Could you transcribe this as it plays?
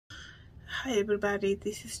Hi everybody,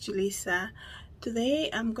 this is Julissa. Today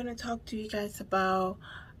I'm gonna talk to you guys about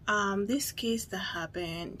this case that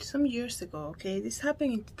happened some years ago. Okay, this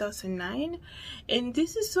happened in 2009, and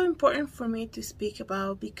this is so important for me to speak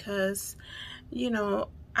about because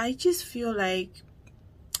I just feel like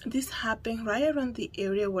this happened right around the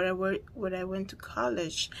area where I went to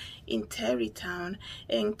college in Terrytown.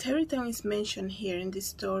 And Terrytown is mentioned here in this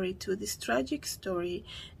story too, this tragic story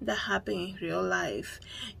that happened in real life.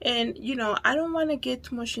 And I don't want to get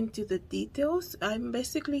too much into the details. I'm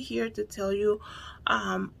basically here to tell you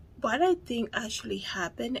what I think actually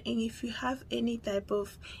happened. And if you have any type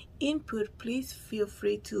of input, please feel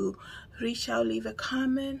free to reach out, leave a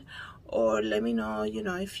comment, or let me know,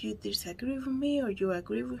 if you disagree with me or you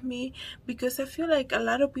agree with me, because I feel like a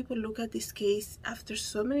lot of people look at this case after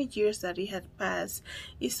so many years that it had passed.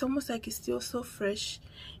 It's almost like it's still so fresh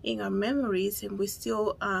in our memories, and we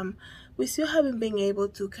still haven't been able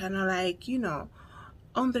to kind of like,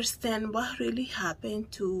 understand what really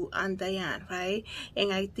happened to Aunt Diane, right?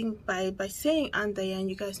 And I think by saying Aunt Diane,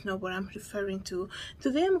 you guys know what I'm referring to.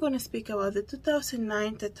 Today I'm going to speak about the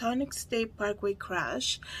 2009 Tectonic State Parkway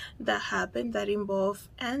crash that happened that involved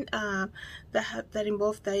that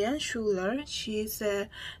involved Diane Schuler. She's a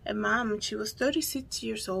mom. She was 36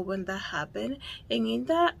 years old when that happened, and in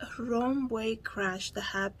that runway crash that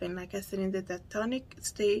happened, like I said, in the Tectonic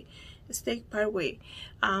State Parkway,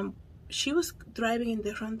 she was driving in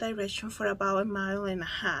the wrong direction for about 1.5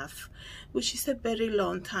 miles, which is a very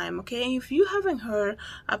long time. Okay, and if you haven't heard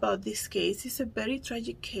about this case, it's a very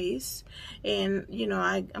tragic case, and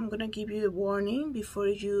I'm gonna give you a warning before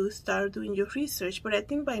you start doing your research. But I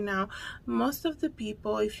think by now most of the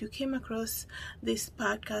people, if you came across this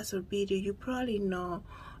podcast or video, you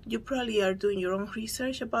probably are doing your own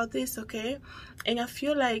research about this. Okay, and I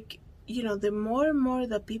feel like the more and more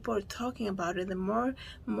that people are talking about it, the more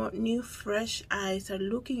new fresh eyes are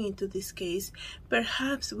looking into this case,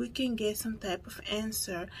 perhaps we can get some type of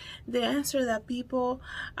answer, the answer that people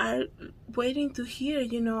are waiting to hear.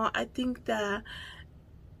 I think that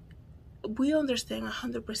we understand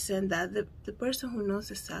 100% that the person who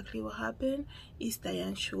knows exactly what happened is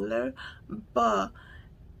Diane Schuler,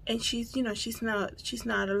 and she's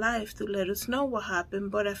not alive to let us know what happened.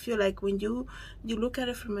 But I feel like when you look at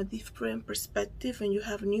it from a different perspective, and you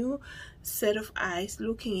have new set of eyes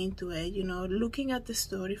looking into it, looking at the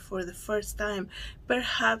story for the first time,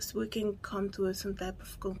 perhaps we can come to some type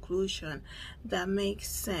of conclusion that makes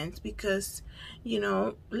sense, because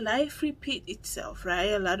life repeats itself,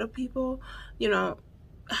 right? A lot of people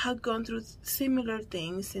have gone through similar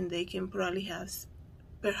things, and they can probably have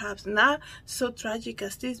perhaps not so tragic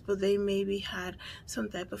as this, but they maybe had some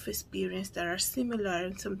type of experience that are similar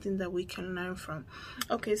and something that we can learn from.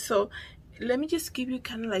 Okay, so let me just give you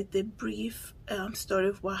kind of like the brief story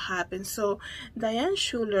of what happened. So Diane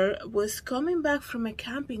Schuler was coming back from a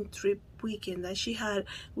camping trip weekend that she had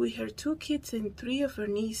with her 2 kids and 3 of her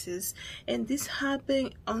nieces, and this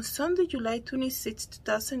happened on Sunday, July 26,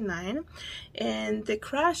 2009, and the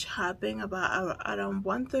crash happened about around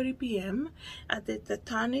 1:30 p.m. at the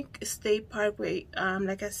Tectonic State Parkway,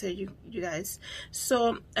 like I said, you guys.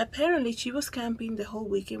 So apparently she was camping the whole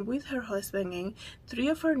weekend with her husband and 3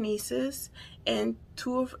 of her nieces and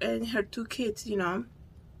her 2 kids,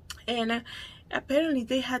 and apparently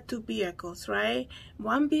they had 2 vehicles, right?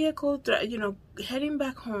 One vehicle, heading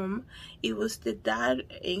back home, it was the dad,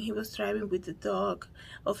 and he was driving with the dog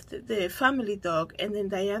of the family dog, and then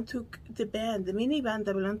Diane took the minivan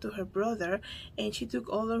that belonged to her brother, and she took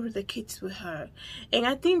all of the kids with her. And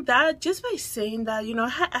I think that just by saying that,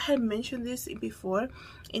 I had mentioned this before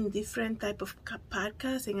in different type of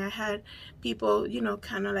podcasts, and I had people,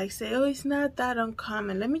 kind of like say, oh, it's not that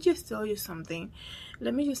uncommon. Let me just tell you something.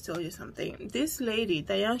 This lady,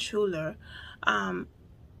 Diane Schuler,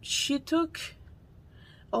 she took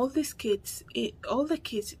all the kids in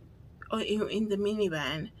the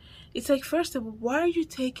minivan. It's like, first of all, why are you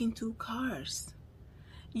taking 2 cars?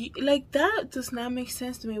 Like, that does not make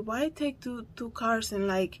sense to me. Why take two cars, and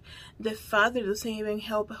like the father doesn't even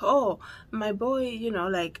help? Oh, my boy,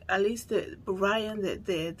 like at least the Ryan,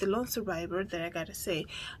 the lone survivor that I gotta say,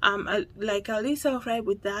 like at least I'll ride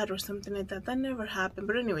with that or something like that. That never happened.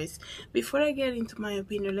 But anyways, before I get into my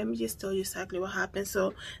opinion, let me just tell you exactly what happened.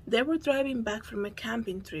 So they were driving back from a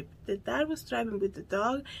camping trip. The dad was driving with the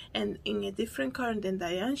dog and in a different car, and then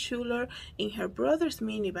Diane Schuler in her brother's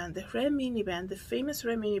minivan, the red minivan, the famous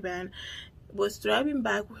red minivan, was driving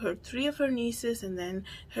back with her 3 of her nieces and then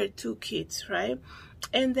her 2 kids, right?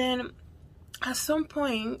 And then At some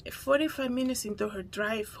point, 45 minutes into her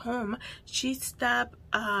drive home, she stopped,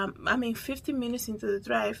 15 minutes into the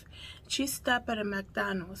drive, she stopped at a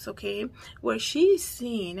McDonald's, okay, where she's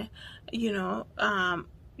seen, you know,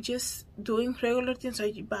 just doing regular things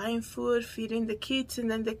like buying food, feeding the kids,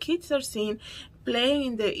 and then the kids are seen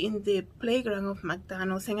playing in the playground of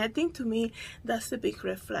McDonald's. And I think, to me, that's the big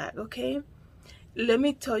red flag, okay? Let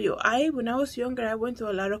me tell you, when I was younger, I went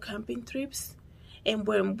to a lot of camping trips. And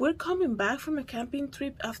when we're coming back from a camping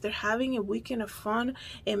trip after having a weekend of fun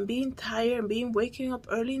and being tired and waking up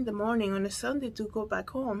early in the morning on a Sunday to go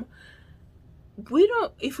back home,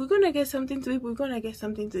 if we're gonna get something to eat, we're gonna get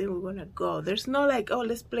something to eat, we're gonna go. There's no like, oh,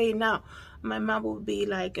 let's play now. My mom would be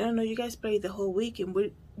like, oh no, you guys play the whole week, and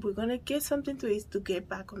we're gonna get something to eat to get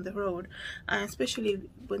back on the road, especially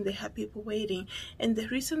when they have people waiting. And the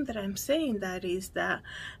reason that I'm saying that is that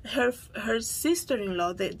her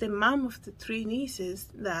sister-in-law, the mom of the three nieces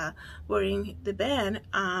that were in the band,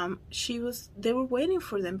 they were waiting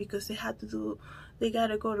for them because they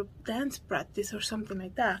gotta go to dance practice or something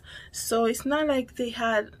like that. So it's not like they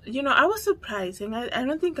had, I was surprised, and I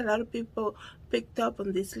don't think a lot of people picked up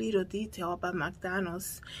on this little detail about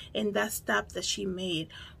McDonald's and that stop that she made.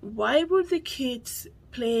 Why were the kids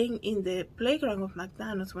playing in the playground of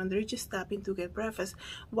McDonald's when they're just stopping to get breakfast?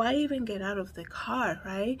 Why even get out of the car,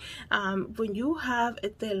 right? When you have a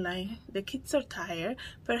deadline, the kids are tired,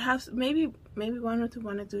 perhaps maybe one or two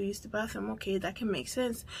wanted to use the bathroom, okay, that can make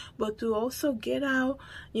sense. But to also get out,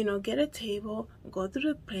 get a table, go to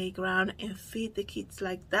the playground and feed the kids,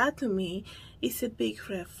 like that, to me is a big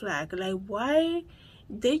red flag. Like, why?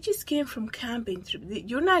 They just came from camping trip.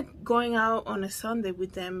 You're not going out on a Sunday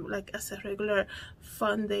with them like as a regular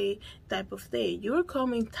fun day type of day. You're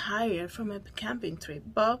coming tired from a camping trip.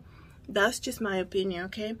 But that's just my opinion,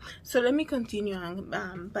 okay? So let me continue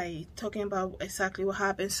on by talking about exactly what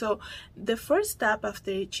happened. So the first stop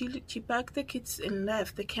after she packed the kids and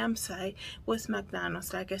left the campsite was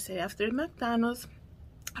McDonald's. Like I said, after McDonald's,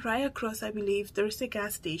 right across, I believe, there's a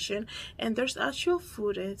gas station, and there's actual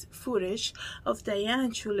footage of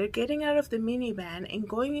Diane Schuler getting out of the minivan and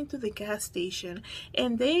going into the gas station.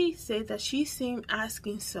 And they say that she seemed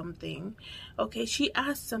asking something. Okay, she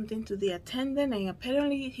asked something to the attendant, and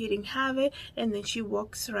apparently he didn't have it. And then she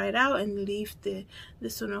walks right out and leaves the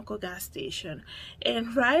Sunoco gas station.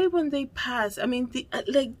 And right when they pass,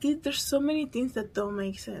 there's so many things that don't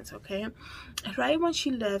make sense. Okay, right when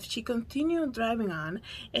she left, she continued driving on.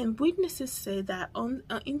 And witnesses say that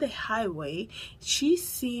in the highway, she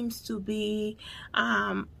seems to be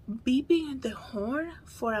beeping the horn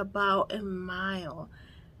for about a mile.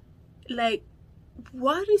 Like,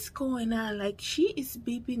 what is going on? Like, she is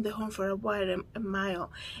beeping the horn for about a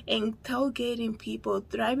mile and tailgating people,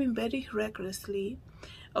 driving very recklessly.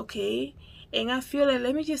 Okay? And I feel like,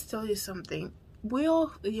 let me just tell you something. We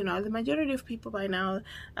all, the majority of people by now,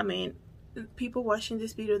 people watching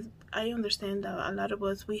this video, I understand that a lot of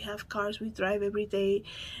us, we have cars, we drive every day.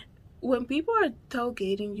 When people are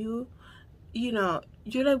tailgating you,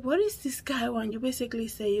 you're like, what is this guy want? You basically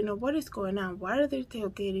say, what is going on? Why are they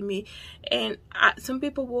tailgating me? And some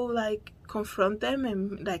people will like confront them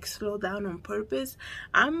and like slow down on purpose.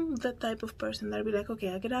 I'm the type of person that'll be like, okay,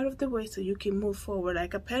 I get out of the way so you can move forward.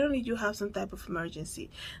 Like, apparently you have some type of emergency.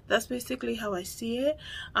 That's basically how I see it,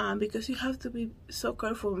 because you have to be so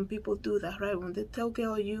careful when people do that, right? When they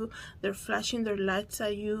tailgate you, they're flashing their lights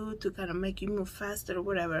at you to kind of make you move faster or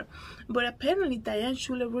whatever. But apparently Diane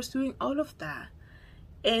Schuler was doing all of that.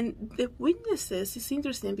 And the witnesses, it's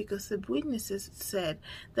interesting because the witnesses said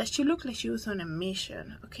that she looked like she was on a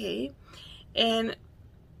mission, okay? And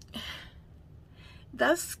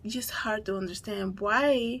that's just hard to understand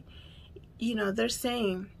why, they're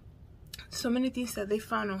saying so many things that they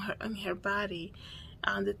found on her body,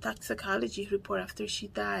 the toxicology report after she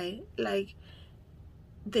died. Like,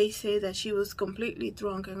 they say that she was completely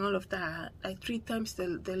drunk and all of that, like 3 times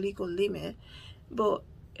the legal limit. But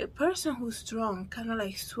a person who's drunk kind of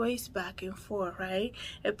like sways back and forth, right?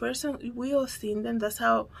 A person, we all seen them. That's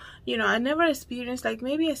how, I never experienced, like,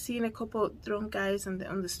 maybe I've seen a couple drunk guys on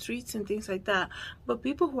the streets and things like that. But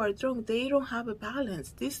people who are drunk, they don't have a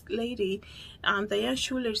balance. This lady, Diane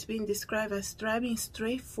Schuler, is being described as driving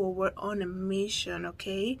straight forward on a mission,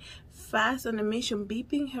 okay? Fast on a mission,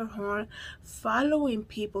 beeping her horn, following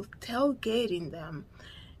people, tailgating them,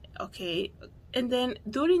 okay? And then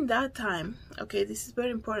during that time, okay, this is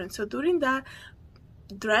very important. So during that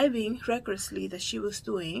driving recklessly that she was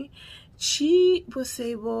doing, she was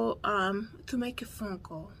able to make a phone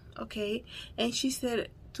call, okay? And she said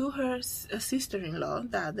to her sister-in-law,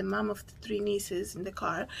 that the mom of the 3 nieces in the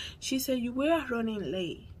car, she said, we are running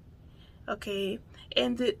late, okay?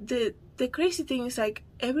 And the the crazy thing is, like,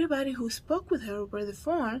 everybody who spoke with her over the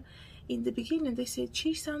phone in the beginning, they said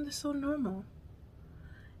she sounded so normal.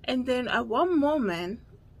 And then at one moment,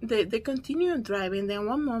 they continue driving. Then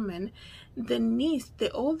one moment, the niece,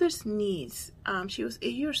 the oldest niece, she was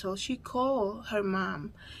 8 years old. She called her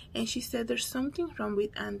mom, and she said, "There's something wrong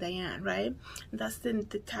with Aunt Diane," right? That's the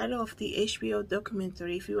title of the HBO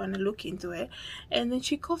documentary, if you want to look into it. And then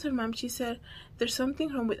she called her mom. She said, "There's something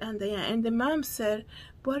wrong with Aunt Diane." And the mom said,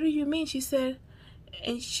 "What do you mean?" She said,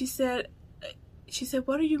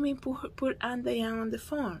 "What do you mean put Aunt Diane on the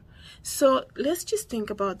phone?" So let's just think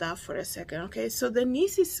about that for a second, okay? So the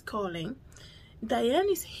niece is calling. Diane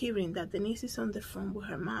is hearing that the niece is on the phone with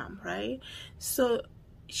her mom, right? So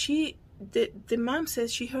the mom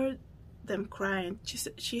says she heard them crying.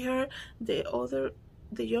 She heard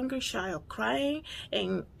the younger child crying,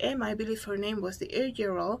 and Emma, I believe her name was the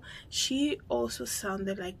 8-year-old, she also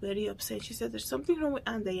sounded like very upset. She said, "There's something wrong with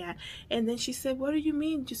Aunt Diane." And then she said, "What do you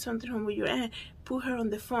mean there's something wrong with your aunt? Put her on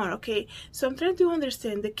the phone." Okay, so I'm trying to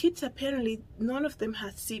understand. The kids, apparently none of them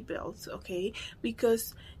had seatbelts, okay,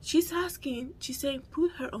 because she's saying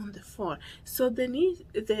put her on the phone. So the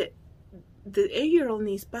 8-year-old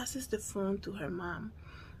niece passes the phone to her mom,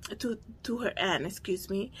 to her aunt, excuse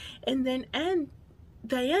me, and then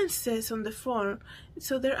Diane says on the phone,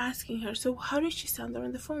 so they're asking her, "So how did she sound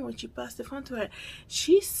on the phone when she passed the phone to her?"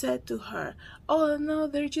 She said to her, "Oh no,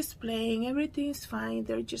 they're just playing, everything's fine,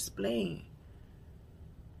 they're just playing."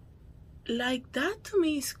 Like, that to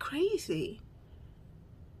me is crazy.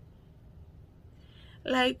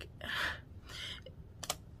 Like,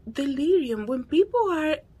 delirium, when people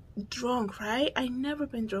are drunk, right? I never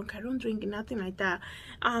been drunk. I don't drink, nothing like that.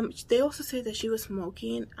 They also say that she was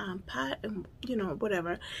smoking pot and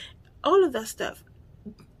whatever, all of that stuff.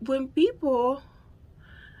 When people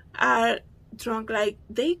are drunk, like,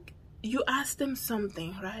 you ask them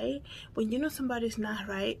something, right? When you know somebody's not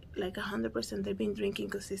right, like 100% they've been drinking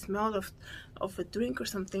because they smell of a drink or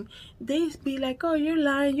something, they be like, "Oh, you're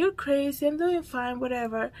lying, you're crazy, I'm doing fine,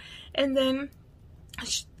 whatever." And then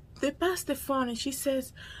they pass the phone, and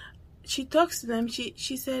she talks to them.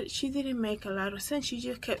 She said she didn't make a lot of sense. She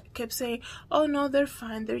just kept saying, "Oh no, they're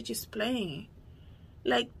fine, they're just playing."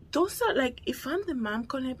 Like, those are, like, if I'm the mom,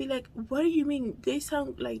 gonna be like, "What do you mean? They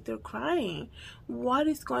sound like they're crying. What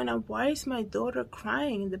is going on? Why is my daughter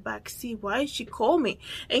crying in the back seat? Why did she call me?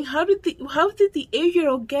 And how did the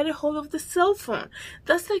 8-year-old get a hold of the cell phone?"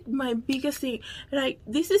 That's like my biggest thing. Like,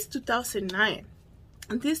 this is 2009.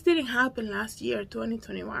 This didn't happen last year,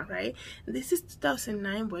 2021, right? This is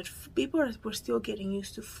 2009, where people were still getting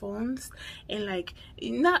used to phones, and, like,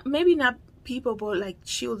 maybe not people, but like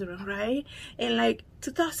children, right? And like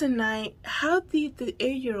 2009, how did the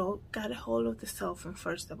 8-year-old got a hold of the cell phone,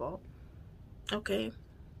 first of all? Okay.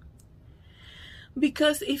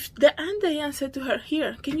 Because if the Aunt Diane said to her,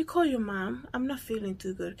 "Here, can you call your mom? I'm not feeling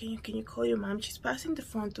too good. Can you call your mom?" She's passing the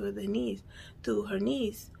phone to her niece.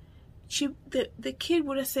 The kid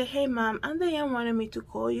would have said, "Hey mom, Aunt Diane wanted me to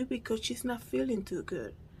call you because she's not feeling too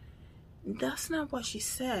good." That's not what she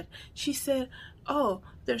said. She said, "Oh,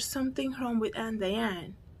 there's something wrong with Aunt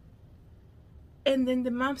Diane." And then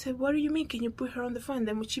the mom said, "What do you mean? Can you put her on the phone?"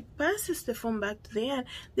 Then when she passes the phone back to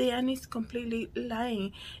the aunt is completely lying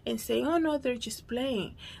and saying, "Oh no, they're just playing."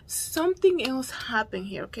 Something else happened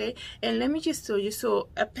here, okay? And let me just tell you. So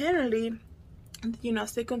apparently,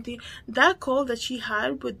 as they continue, that call that she had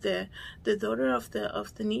with the daughter of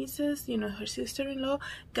the nieces, her sister-in-law,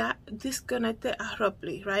 got disconnected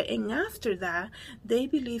abruptly, right? And after that, they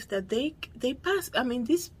believe that they passed. I mean,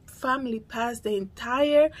 this family passed the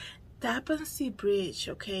entire Tappan Zee Bridge.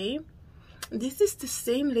 Okay, this is the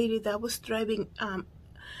same lady that was driving.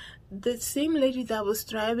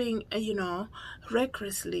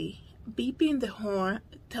 Recklessly, beeping the horn,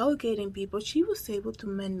 tailgating people. She was able to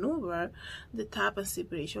maneuver the Tappan Zee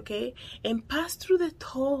Bridge, okay, and pass through the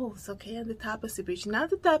tolls, okay, on the Tappan Zee Bridge. Not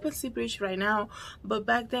the Tappan Zee Bridge right now, but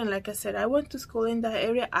back then, like I said, I went to school in that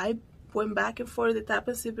area. I went back and forth the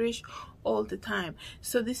Tappan Zee Bridge all the time.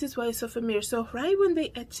 So this is why it's so familiar. So right when they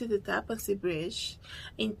exit the Tappan Zee Bridge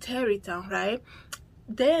in Terrytown, right,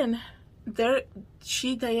 then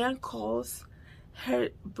Diane calls her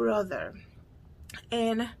brother,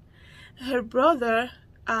 and her brother,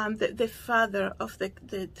 the father of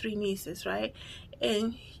the three nieces, right?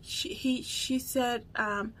 And she said,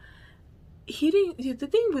 he didn't. The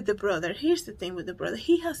thing with the brother, here's the thing with the brother,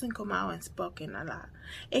 he hasn't come out and spoken a lot.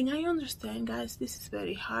 And I understand, guys, this is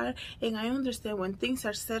very hard, and I understand when things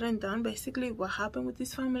are said and done, basically what happened with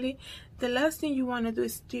this family, the last thing you want to do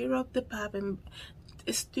is stir up the pot and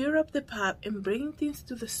stir up the pot and bring things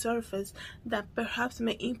to the surface that perhaps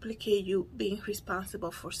may implicate you being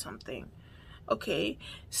responsible for something. Okay,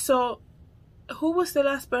 so who was the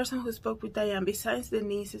last person who spoke with Diane besides the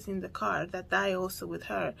nieces in the car that died also with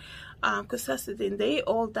her? Because that's the thing, they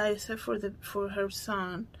all died except for her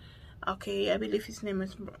son. Okay, I believe his name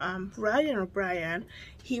is Ryan or Brian.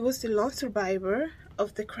 He was the lone survivor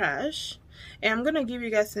of the crash, and I'm gonna give you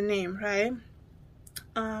guys the name, right?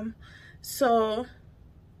 So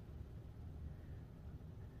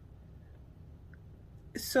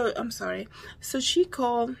I'm sorry. So she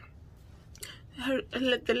called her.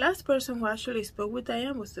 The last person who actually spoke with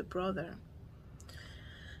Diane was the brother.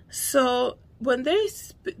 So when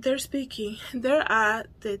they're speaking, they're at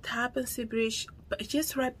the Tappan Sea Bridge,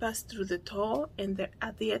 just right past through the toll, and they're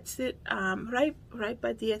at the exit, right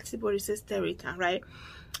by the exit where it says Terrytown, right?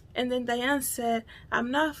 And then Diane said,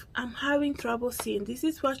 I'm having trouble seeing. This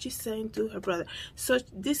is what she's saying to her brother. So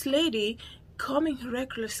this lady coming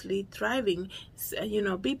recklessly, driving,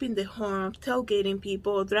 beeping the horn, tailgating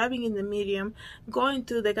people, driving in the medium, going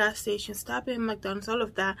to the gas station, stopping at McDonald's, all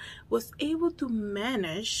of that, was able to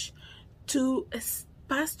manage to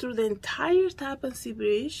pass through the entire Tappan Sea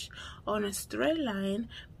Bridge on a straight line,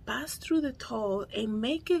 pass through the toll, and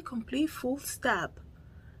make a complete full stop.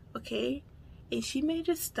 Okay? And she made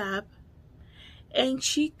a stop, and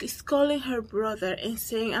she is calling her brother and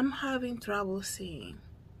saying, I'm having trouble seeing.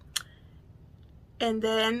 And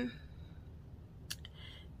then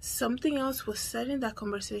something else was said in that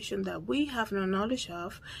conversation that we have no knowledge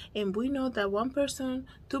of, and we know that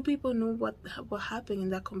two people knew what happened in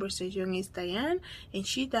that conversation is Diane, and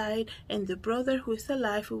she died, and the brother who is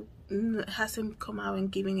alive, who hasn't come out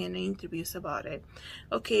and giving any interviews about it.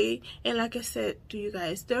 Okay, and like I said to you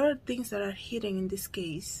guys, there are things that are hidden in this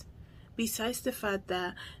case, besides the fact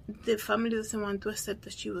that the family doesn't want to accept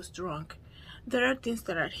that she was drunk. There are things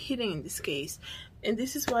that are hidden in this case, and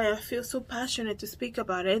this is why I feel so passionate to speak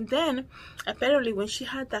about it. And then apparently when she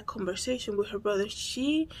had that conversation with her brother,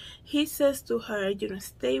 he says to her,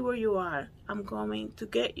 stay where you are, I'm going to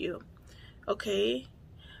get you. Okay,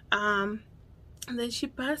 and then she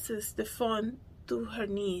passes the phone to her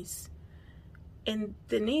niece, and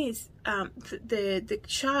the niece, the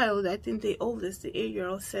child, I think the oldest, the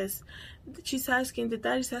 8-year-old, says, the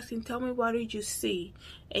dad is asking, tell me, what did you see?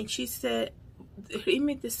 And she said, read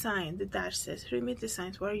me the sign. The dad says, read me the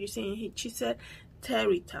signs, what are you seeing? She said,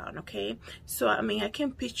 Terrytown. Okay, so I mean, I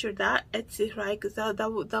can picture that exit, right? Because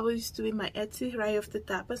that used to be my exit, right, of the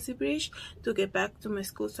Tappan Sea Bridge to get back to my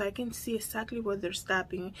school, so I can see exactly where they're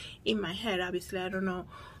stopping in my head. Obviously, I don't know,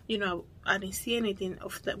 I didn't see anything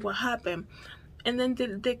of that, what happened. And then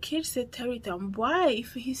the kid said Terrytown. Why,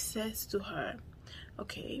 if he says to her,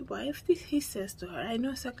 okay, why if he says to her, I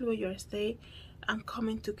know exactly where you're staying, I'm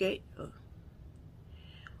coming to get you?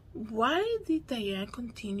 Why did Diane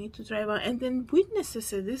continue to drive on? And then witnesses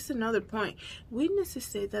said, this is another point, witnesses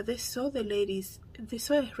said that they saw a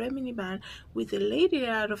red minivan with the lady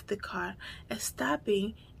out of the car,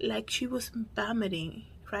 stopping like she was vomiting,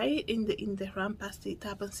 right, in the run past the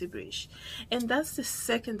Tappan Sea Bridge. And that's the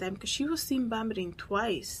second time, because she was seen vomiting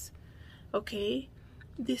twice. Okay,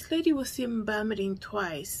 this lady was seen vomiting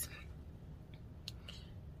twice.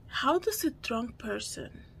 How does a drunk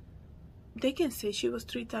person, they can say she was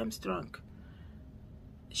 3 times drunk.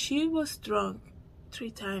 She was drunk 3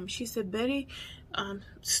 times. She's a very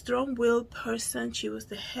strong-willed person. She was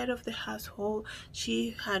the head of the household.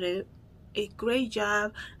 She had a great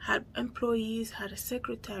job, had employees, had a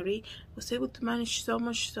secretary, was able to manage so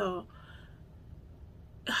much so.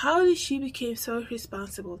 How did she become so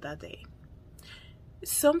irresponsible that day?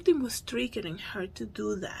 Something was triggering her to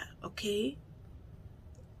do that, okay?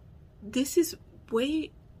 This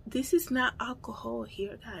is not alcohol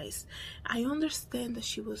here, guys. I understand that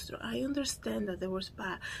she was drunk. I understand that there was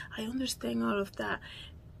bad. I understand all of that.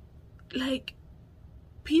 Like,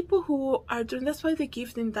 people who are drunk, that's why they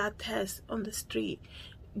give them that test on the street.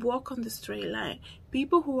 Walk on the straight line.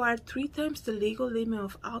 People who are 3 times the legal limit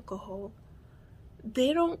of alcohol,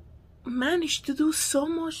 they don't manage to do so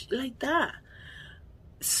much like that.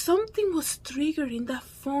 Something was triggered in that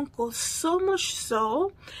phone call, so much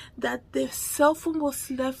so that the cell phone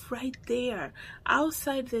was left right there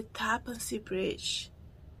outside the Tappan Sea Bridge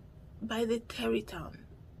by the Terrytown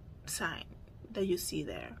sign that you see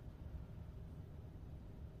there.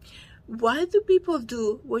 What do people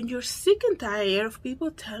do when you're sick and tired of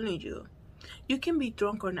people telling you? You can be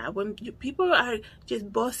drunk or not. When people are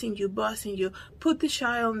just bossing you, put the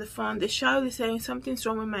child on the phone. The child is saying something's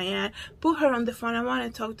wrong with my aunt. Put her on the phone. I want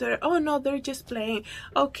to talk to her. Oh no, they're just playing.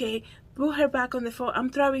 Okay, put her back on the phone.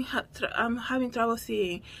 I'm having trouble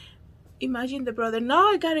seeing. imagine the brother, now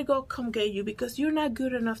I gotta go come get you because you're not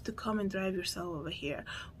good enough to come and drive yourself over here.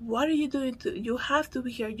 What are you doing? You have to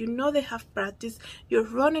be here. You know they have practice. You're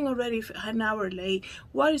running already an hour late.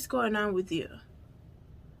 What is going on with you?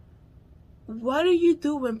 What do you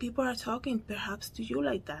do when people are talking perhaps to you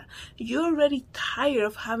like that? You're already tired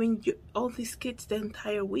of having all these kids the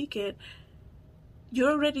entire weekend.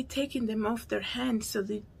 You're already taking them off their hands so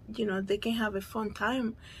that, you know, they can have a fun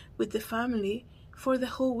time with the family for the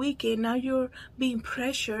whole weekend. Now you're being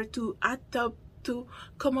pressured to act up, to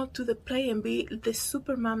come up to the plate and be the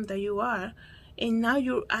super mom that you are. And now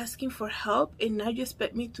you're asking for help, and now you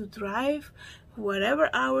expect me to drive whatever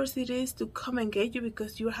hours it is to come and get you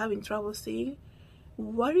because you're having trouble seeing.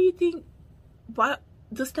 What do you think? What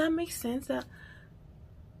does that make sense? That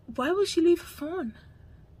why would she leave a phone?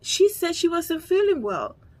 She said she wasn't feeling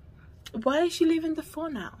well. Why is she leaving the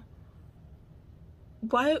phone now?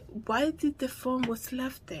 Why did the phone was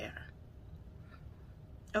left there?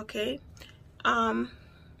 Okay. Let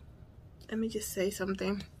me just say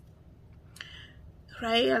something.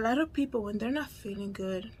 Right? A lot of people, when they're not feeling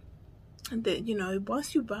good, that, you know,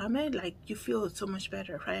 once you vomit, like, you feel so much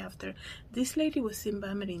better right after. This lady was seen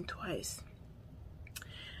vomiting twice.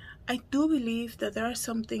 I do believe that there are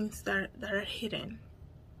some things that are hidden.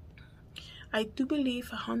 I do believe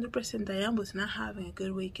 100% Diane was not having a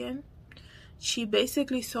good weekend. She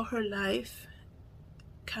basically saw her life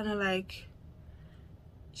kind of like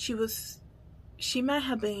she might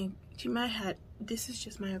have, this is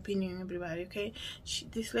just my opinion, everybody, okay?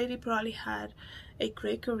 This lady probably had a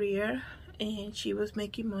great career, and she was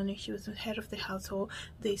making money. She was the head of the household.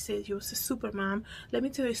 They said she was a super mom. Let me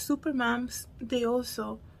tell you, super moms, they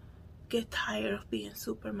also get tired of being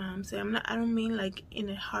super moms. I don't mean like in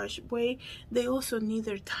a harsh way. They also need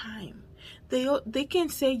their time. They can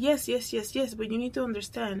say yes, but you need to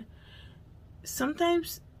understand,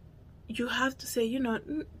 sometimes you have to say, you know,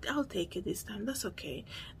 I'll take it this time. That's okay.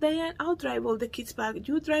 Diane, I'll drive all the kids back.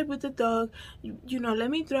 You drive with the dog. You know,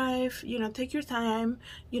 let me drive. You know, take your time.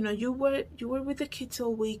 You know, you were with the kids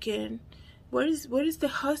all weekend. What is the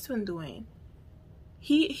husband doing?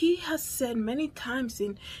 He has said many times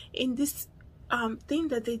in this thing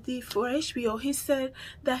that they did for HBO. He said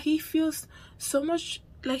that he feels so much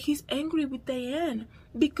like he's angry with Diane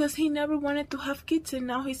because he never wanted to have kids, and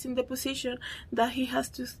now he's in the position that he has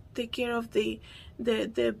to take care of the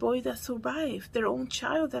boy that survived, their own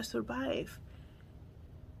child that survived.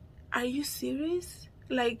 Are you serious?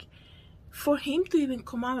 Like, for him to even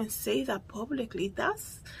come out and say that publicly,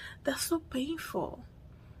 that's so painful.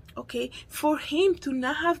 Okay, for him to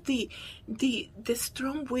not have the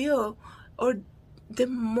strong will or the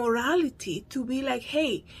morality to be like,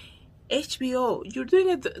 hey, HBO, you're doing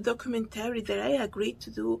a documentary that I agreed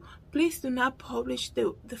to do. Please do not publish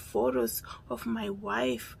the photos of my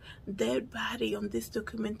wife dead body on this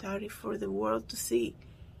documentary for the world to see.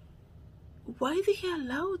 Why did he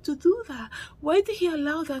allow to do that? Why did he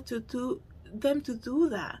allow them to do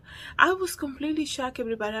that? I was completely shocked,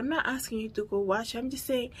 everybody. I'm not asking you to go watch. I'm just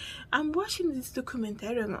saying, I'm watching this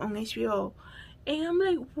documentary on HBO, and I'm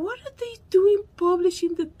like, what are they doing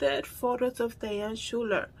publishing the dead photos of Diane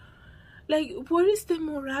Schuler? Like, what is the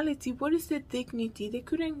morality? What is the dignity? They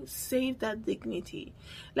couldn't save that dignity.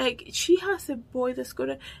 Like, she has a boy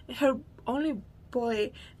her only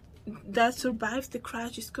boy that survived the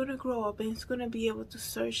crash is gonna grow up and he's gonna be able to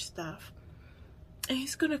search stuff. And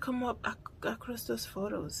he's gonna come up across those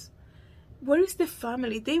photos. Where is the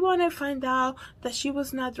family? They want to find out that she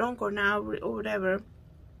was not drunk or whatever,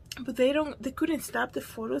 but they couldn't stop the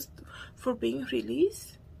photos for being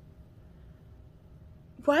released.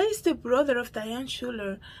 Why is the brother of Diane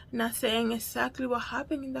Schuler not saying exactly what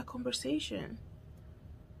happened in that conversation?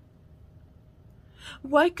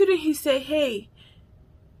 Why couldn't he say, hey,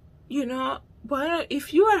 you know,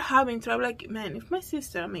 if you are having trouble, like, man, if my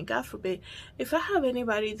sister, I mean, God forbid, if I have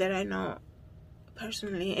anybody that I know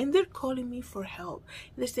personally and they're calling me for help,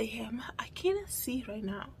 they say, hey, I cannot see right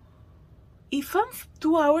now. If I'm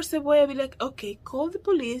 2 hours away, I'll be like, okay, call the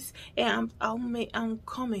police and I'm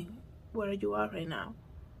coming where you are right now.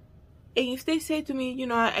 And if they say to me, you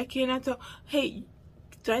know, I cannot talk, hey,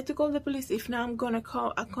 try to call the police. If not, I'm gonna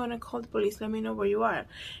call the police. Let me know where you are.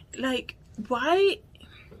 Like, why?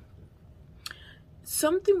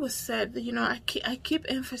 Something was said, you know, I keep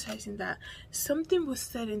emphasizing that. Something was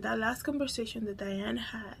said in that last conversation that Diane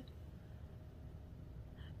had.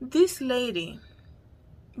 This lady,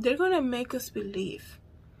 they're gonna make us believe.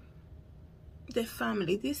 The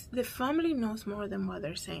family knows more than what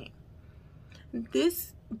they're saying.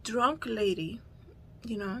 This drunk lady,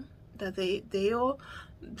 you know, that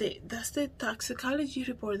That's the toxicology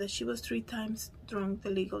report, that she was 3 times drunk the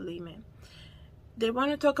legal limit. They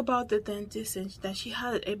want to talk about the dentist and that she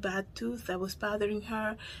had a bad tooth that was bothering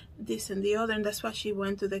her, this and the other, and that's why she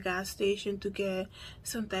went to the gas station to get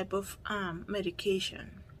some type of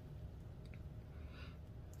medication.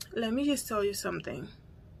 Let me just tell you something.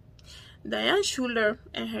 Diane Schuler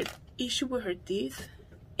and her issue with her teeth,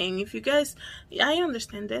 and if you guys, I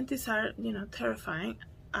understand dentists are, terrifying.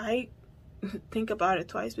 I think about it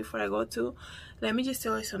twice before I go to. Let me just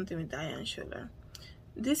tell you something with Diane Schuler.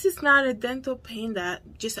 This is not a dental pain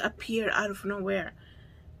that just appeared out of nowhere.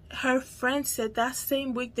 Her friend said that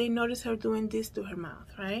same week they noticed her doing this to her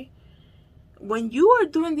mouth, right? When you are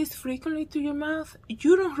doing this frequently to your mouth,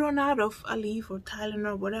 you don't run out of Aleve or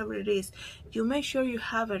Tylenol or whatever it is. You make sure you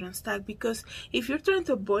have it on stock, because if you're trying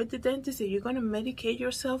to avoid the dentist and you're going to medicate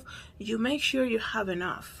yourself, you make sure you have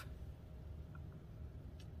enough.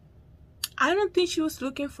 I don't think she was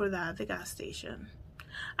looking for that at the gas station.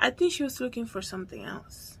 I think she was looking for something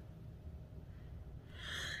else.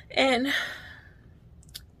 And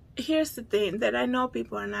here's the thing that I know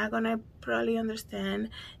people are not going to probably understand,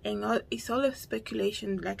 and it's all a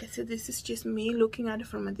speculation. Like I said, this is just me looking at it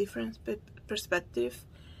from a different perspective.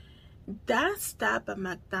 That stop at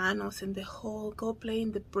McDonald's and the whole go play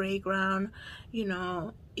in the playground,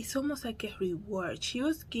 it's almost like a reward. She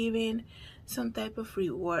was giving some type of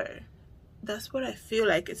reward. That's what I feel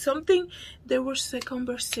like. It's something, there was a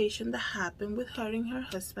conversation that happened with her and her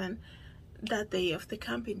husband that day of the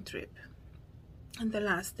camping trip. And the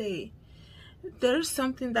last day, there's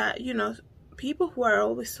something that, people who are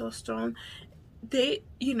always so strong, they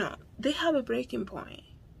have a breaking point.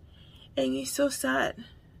 And it's so sad.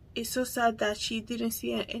 It's so sad that she didn't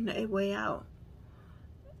see a way out.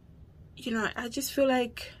 I just feel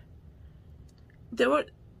like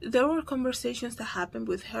there were conversations that happened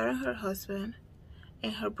with her and her husband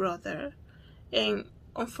and her brother, and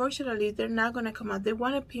unfortunately they're not going to come out. They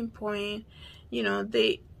want to pinpoint,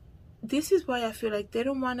 this is why I feel like they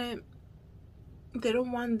don't want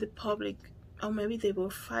the public, or maybe they were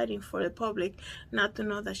fighting for the public not to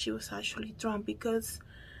know that she was actually drunk, because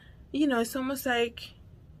it's almost like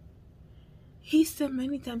he said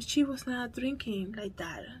many times she was not drinking like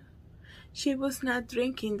that. She was not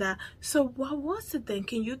drinking that. So what was it then?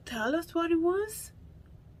 Can you tell us what it was?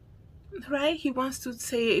 Right? He wants to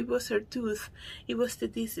say it was her tooth. It was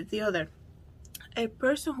this, the other. A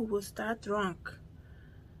person who was that drunk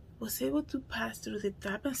was able to pass through the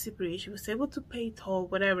Tappan Bridge. Was able to pay toll,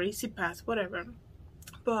 whatever, easy pass, whatever.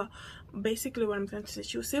 But basically what I'm trying to say,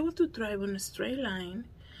 she was able to drive on a straight line,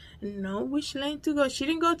 know which lane to go. She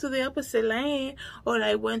didn't go to the opposite lane, or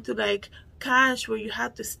went to Cash where you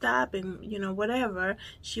had to stop and whatever.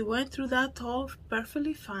 She went through that toll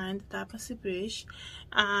perfectly fine, the Tappan Bridge,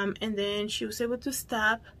 and then she was able to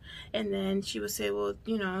stop, and then she was able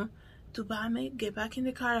to get back in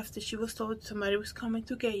the car after she was told somebody was coming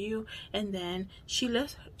to get you, and then she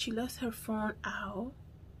left her phone out.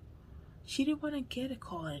 She didn't want to get a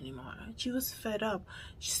call anymore. She was fed up.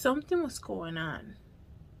 Something was going on.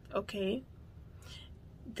 Okay,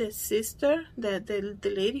 the sister, the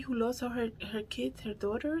lady who lost her kids, her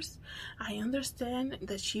daughters, I understand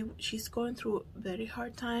that she's going through very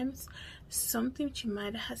hard times. Something she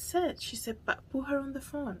might have said. She said, put her on the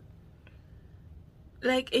phone.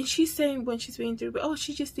 And she's saying when she's being interviewed,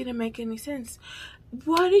 she just didn't make any sense.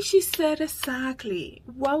 What did she say exactly?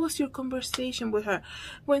 What was your conversation with her?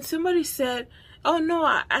 When somebody said, oh no,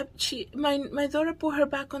 my daughter put her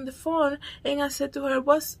back on the phone, and I said to her,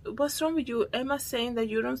 what's wrong with you? Emma's saying that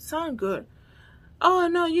you don't sound good. Oh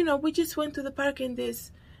no, we just went to the park and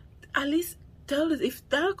this. At least tell us. If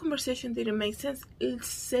that conversation didn't make sense,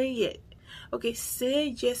 say it. Okay,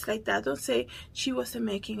 say yes like that. Don't say she wasn't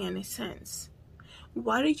making any sense.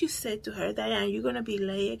 What did you say to her? Diane, you're gonna be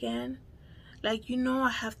late again? I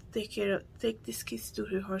have to take these kids to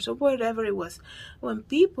rehearsal, whatever it was. When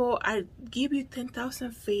people give you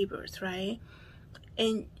 10,000 favors, right?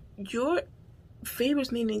 And your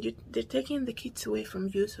favors meaning they're taking the kids away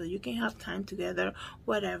from you so you can have time together,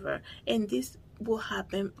 whatever. And this will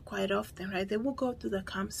happen quite often, right? They will go to the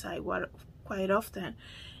campsite quite often,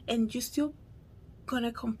 and you still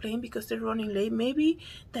gonna complain because they're running late. Maybe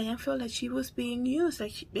Diane felt like she was being used,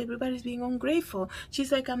 everybody's being ungrateful.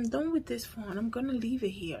 She's like, I'm done with this phone, I'm gonna leave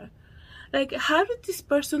it here. How did this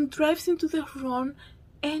person drives into the wrong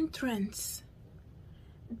entrance?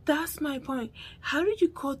 That's my point. How did you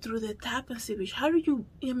go through the tap and switch? How did you?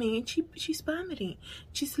 I mean, she's vomiting.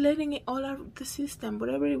 She's letting it all out of the system,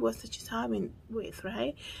 whatever it was that she's having with,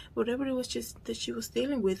 right? Whatever it was just that she was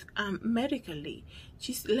dealing with, medically,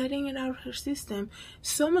 she's letting it out of her system.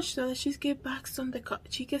 So much so that she gets back on the car.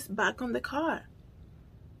 She gets back on the car.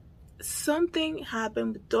 Something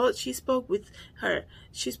happened with those. She spoke with her.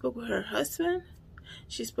 She spoke with her husband.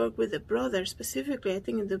 She spoke with the brother specifically. I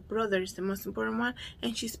think the brother is the most important one,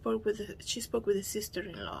 and she spoke with the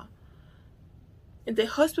sister-in-law. And the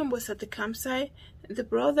husband was at the campsite, the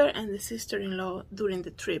brother and the sister-in-law during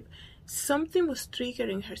the trip. Something was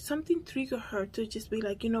triggering her. Something triggered her to just be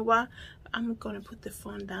like, you know what? I'm gonna put the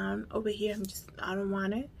phone down over here. I don't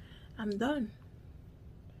want it. I'm done.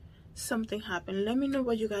 Something happened. Let me know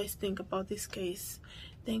what you guys think about this case.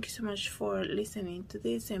 Thank you so much for listening to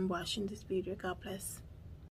this and watching this video. God bless.